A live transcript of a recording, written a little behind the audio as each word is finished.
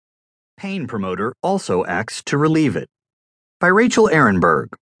pain promoter also acts to relieve it. By Rachel Ehrenberg,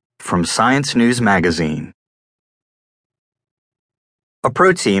 from Science News Magazine. A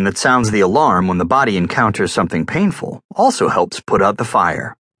protein that sounds the alarm when the body encounters something painful also helps put out the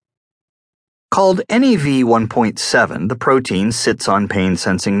fire. Called NAV 1.7, the protein sits on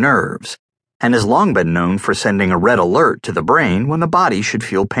pain-sensing nerves and has long been known for sending a red alert to the brain when the body should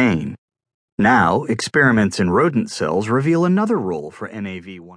feel pain. Now, experiments in rodent cells reveal another role for NAV 1.7.